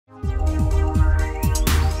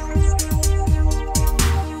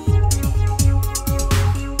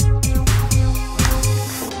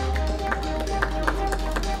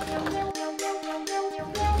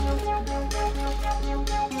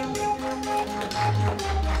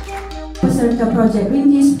Peserta projek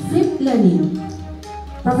rintis Flip Learning,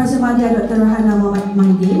 Profesor Madya Dr. Raihanah Mohd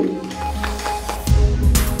Mydin.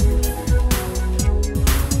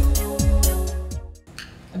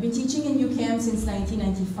 I've been teaching in UKM since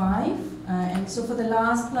 1995, and so for the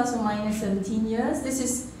last plus or minus 17 years, this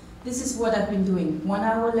is what I've been doing. 1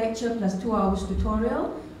 hour lecture plus 2 hours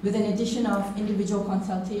tutorial with an addition of individual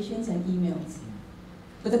consultations and emails.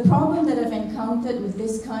 But the problem that I've encountered with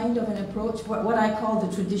this kind of an approach, what I call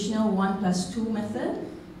the traditional 1+2 method,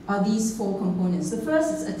 are these 4 components. The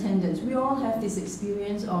first is attendance. We all have this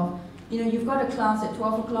experience of, you've got a class at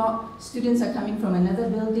 12 o'clock, students are coming from another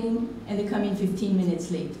building, and they come in 15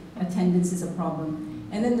 minutes late. Attendance is a problem.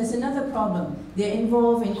 And then there's another problem. They're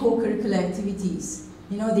involved in co-curricular activities.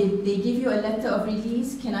 They give you a letter of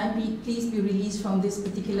release. Can I please be released from this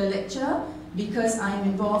particular lecture because I'm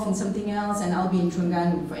involved in something else and I'll be in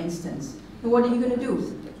Terengganu, for instance. And what are you going to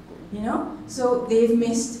do? So they've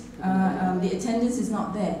missed, the attendance is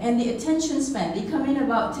not there. And the attention span, they come in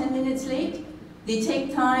about 10 minutes late. They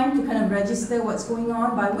take time to kind of register what's going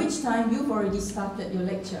on, by which time you've already started your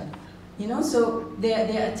lecture. So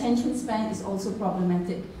their attention span is also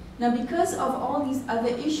problematic. Now, because of all these other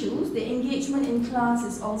issues, the engagement in class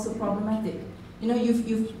is also problematic.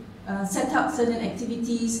 You've set up certain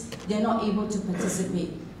activities, they're not able to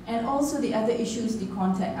participate. And also the other issue is the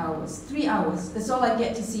contact hours. 3 hours, that's all I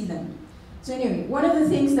get to see them. So anyway, one of the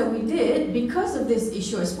things that we did, because of this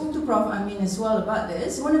issue, I spoke to Prof. Amin as well about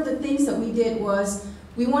this, one of the things that we did was,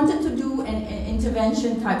 we wanted to do an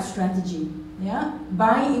intervention type strategy,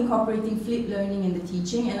 by incorporating flipped learning in the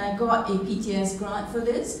teaching, and I got a PTS grant for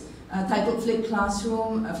this, titled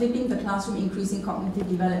Flipping the Classroom, Increasing Cognitive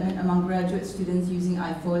Development Among Graduate Students Using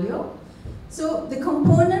iFolio. So the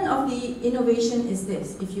component of the innovation is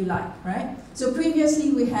this, if you like, right? So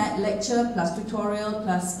previously we had lecture plus tutorial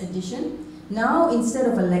plus addition. Now instead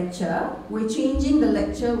of a lecture, we're changing the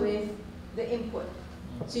lecture with the input.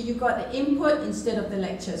 So you've got the input instead of the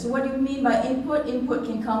lecture. So what do you mean by input? Input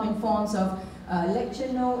can come in forms of lecture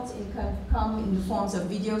notes, it can come in the forms of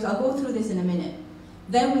videos. I'll go through this in a minute.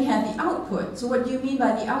 Then we have the output. So what do you mean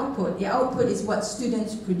by the output? The output is what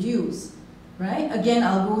students produce, right? Again,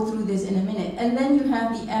 I'll go through this in a minute. And then you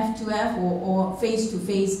have the F2F or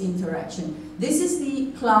face-to-face interaction. This is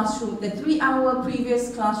the classroom, the 3-hour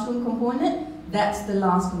previous classroom component, that's the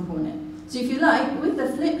last component. So if you like, with the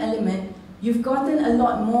flip element, you've gotten a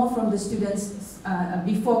lot more from the students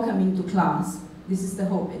before coming to class. This is the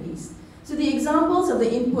hope, at least. So the examples of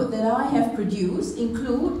the input that I have produced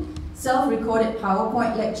include self-recorded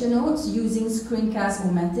PowerPoint lecture notes using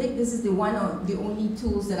Screencast-O-Matic. This is the one of the only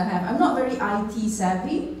tools that I have. I'm not very IT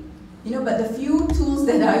savvy, but the few tools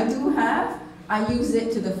that I do have, I use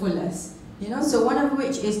it to the fullest. So one of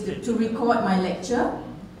which is to record my lecture.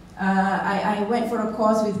 I went for a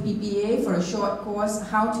course with PPA for a short course,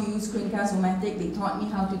 how to use Screencast-O-Matic. They taught me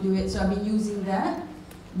how to do it, so I've been using that.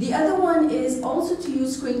 The other one is also to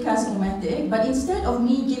use Screencast-O-Matic, but instead of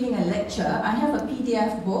me giving a lecture, I have a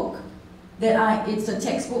PDF book that it's a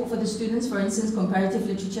textbook for the students. For instance, comparative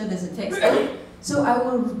literature, there's a textbook. So I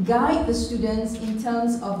will guide the students in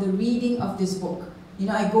terms of the reading of this book.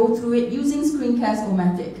 I go through it using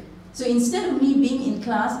Screencast-O-Matic. So instead of me being in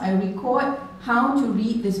class, I record how to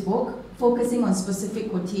read this book, focusing on specific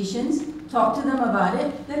quotations, talk to them about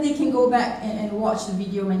it, then they can go back and watch the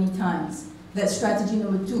video many times. That's strategy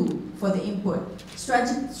number 2 for the input.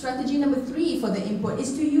 Strategy number 3 for the input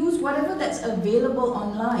is to use whatever that's available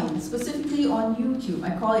online, specifically on YouTube.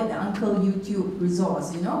 I call it the Uncle YouTube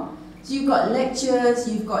resource, So you've got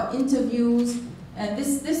lectures, you've got interviews, and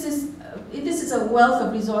this is a wealth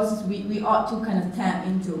of resources we ought to kind of tap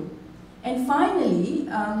into. And finally,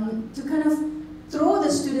 to kind of throw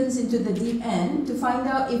the students into the deep end to find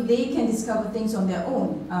out if they can discover things on their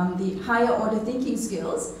own. The higher order thinking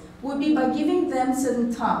skills would be by giving them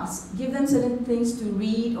certain tasks, give them certain things to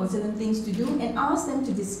read or certain things to do, and ask them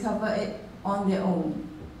to discover it on their own.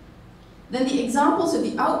 Then the examples of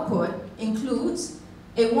the output includes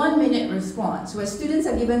a 1-minute response, where students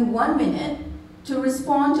are given 1 minute to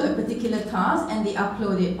respond to a particular task and they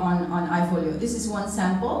upload it on iFolio. This is one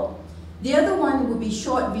sample. The other one would be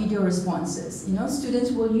short video responses.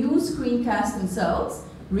 Students will use Screencast themselves,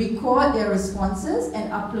 record their responses,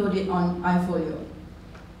 and upload it on iFolio.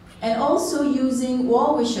 And also using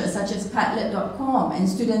wall wishers such as Padlet.com, and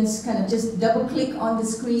students kind of just double-click on the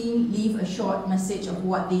screen, leave a short message of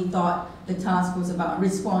what they thought the task was about,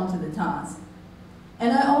 respond to the task.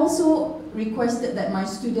 And I also requested that my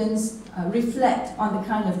students reflect on the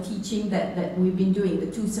kind of teaching that we've been doing,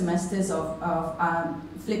 the 2 semesters of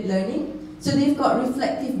flipped learning. So they've got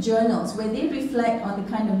reflective journals where they reflect on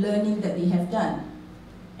the kind of learning that they have done.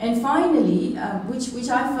 And finally, which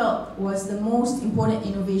I felt was the most important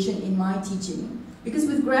innovation in my teaching, because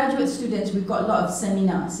with graduate students, we've got a lot of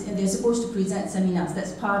seminars, and they're supposed to present seminars.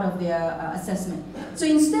 That's part of their assessment. So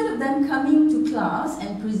instead of them coming to class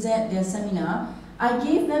and present their seminar, I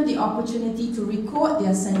gave them the opportunity to record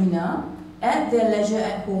their seminar at their leisure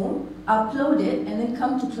at home, upload it, and then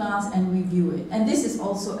come to class and review it. And this is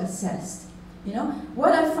also assessed. You know,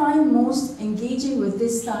 what I find most engaging with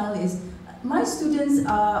this style is my students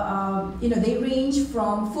are, they range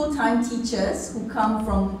from full-time teachers who come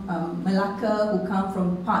from Malacca, who come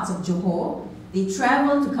from parts of Johor. They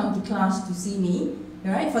travel to come to class to see me,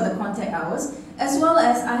 right, for the contact hours, as well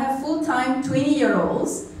as I have full-time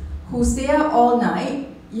 20-year-olds who stay up all night.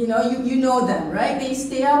 You know them, right? They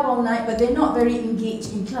stay up all night, but they're not very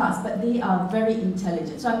engaged in class, but they are very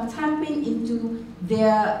intelligent. So I'm tapping into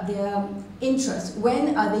their interests.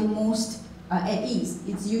 When are they most at ease?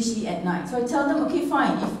 It's usually at night. So I tell them, okay,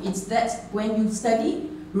 fine, if that's when you study,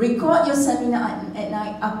 record your seminar at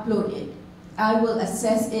night, upload it. I will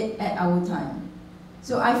assess it at our time.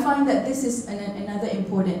 So I find that this is another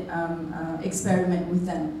important experiment with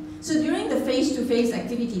them. So during the face-to-face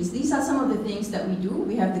activities, these are some of the things that we do.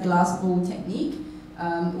 We have the glass bowl technique.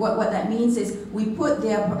 What that means is we put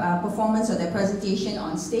their performance or their presentation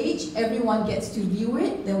on stage. Everyone gets to view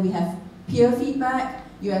it. Then we have peer feedback.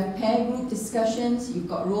 You have pair group discussions. You've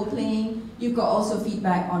got role-playing. You've got also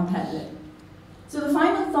feedback on Padlet. So the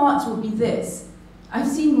final thoughts will be this. I've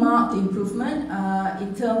seen marked improvement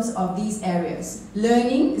in terms of these areas.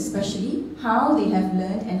 Learning, especially, how they have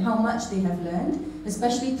learned and how much they have learned,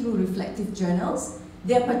 especially through reflective journals.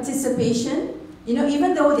 Their participation,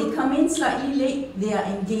 even though they come in slightly late, they are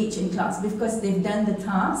engaged in class because they've done the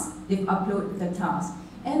task, they've uploaded the task.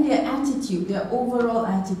 And their attitude, their overall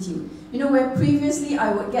attitude. Where previously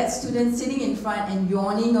I would get students sitting in front and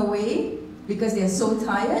yawning away because they're so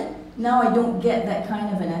tired, now I don't get that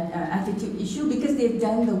kind of an attitude issue because they've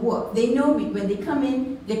done the work. They know when they come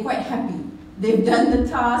in, they're quite happy. They've done the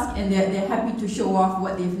task and they're happy to show off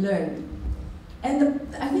what they've learned. And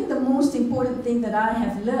I think the most important thing that I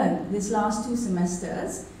have learned this last 2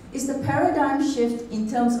 semesters is the paradigm shift in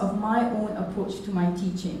terms of my own approach to my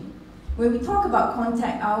teaching. When we talk about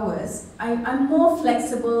contact hours, I'm more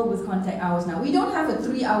flexible with contact hours now. We don't have a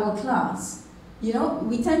 3-hour class. We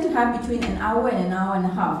tend to have between an hour and an hour and a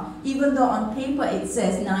half. Even though on paper it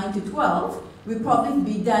says 9 to 12, we'll probably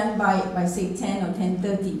be done by say 10 or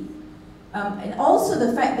 10:30. And also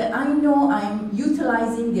the fact that I know I'm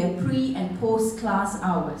utilizing their pre- and post-class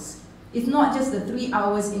hours. It's not just the 3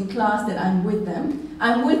 hours in class that I'm with them.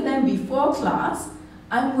 I'm with them before class.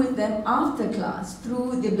 I'm with them after class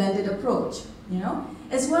through the blended approach,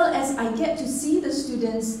 as well as I get to see the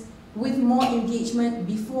students with more engagement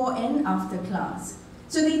before and after class.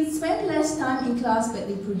 So they spend less time in class,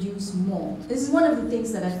 but they produce more. This is one of the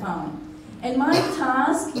things that I found. And my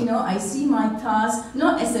task, I see my task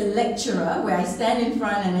not as a lecturer, where I stand in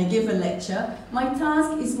front and I give a lecture. My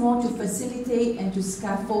task is more to facilitate and to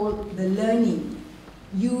scaffold the learning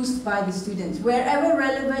used by the students. Wherever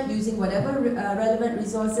relevant, using whatever relevant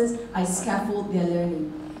resources, I scaffold their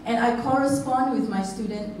learning. And I correspond with my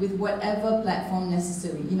student with whatever platform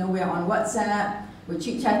necessary. We're on WhatsApp, we're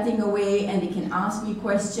chit-chatting away, and they can ask me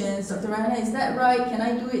questions. Dr. Raihanah, is that right? Can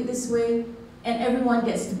I do it this way? And everyone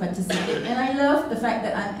gets to participate. And I love the fact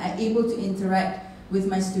that I'm able to interact with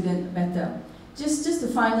my student better. Just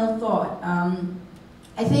a final thought.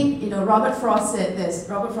 I think, Robert Frost said this.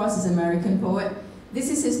 Robert Frost is an American poet. This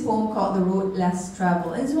is his poem called The Road Less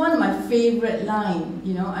Traveled. It's one of my favorite lines.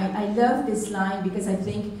 I love this line because I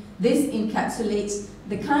think this encapsulates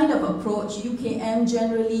the kind of approach UKM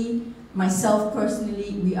generally, myself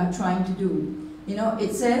personally, we are trying to do.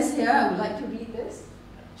 It says here, I would like to read this.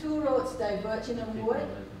 2 roads diverge in a wood,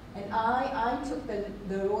 and I took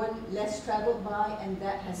the road less traveled by, and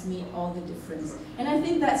that has made all the difference. And I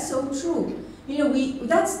think that's so true.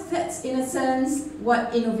 That's in a sense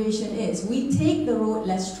what innovation is. We take the road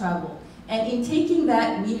less traveled, and in taking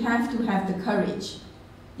that, we have to have the courage.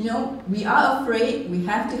 We are afraid, we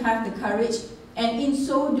have to have the courage, and in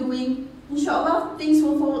so doing, inshallah, things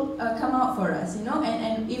will come out for us, and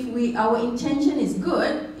if our intention is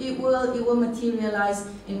good, it will materialize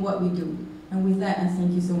in what we do. And with that, I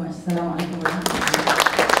thank you so much. Assalamualaikum warahmatullahi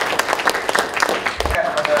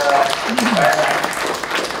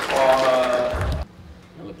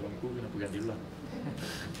Kalau tuanku kenapa ganti dulu lah.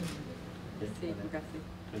 Terima kasih.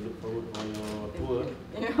 I look forward for your tour.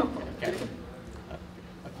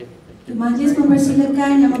 Okay. Majlis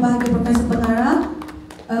mempersilakan Yang Berbahagia Profesor Pengarah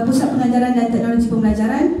Pusat Pengajaran dan Teknologi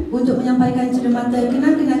Pembelajaran untuk menyampaikan ceremata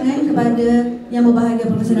kenang-kenangan kepada Yang Berbahagia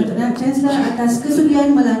Profesor Datuk Naib Chancellor atas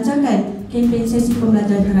kesudian melancarkan kempen sesi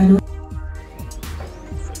pembelajaran teradu.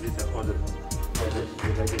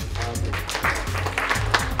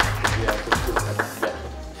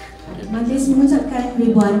 Majlis mengucapkan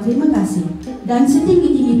ribuan terima kasih dan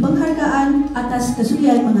setinggi-tinggi penghargaan atas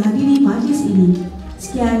kesudian menghadiri majlis ini.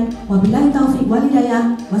 Sekian, wabillahi taufiq wal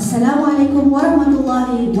hidayah. Wassalamualaikum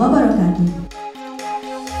warahmatullahi wabarakatuh.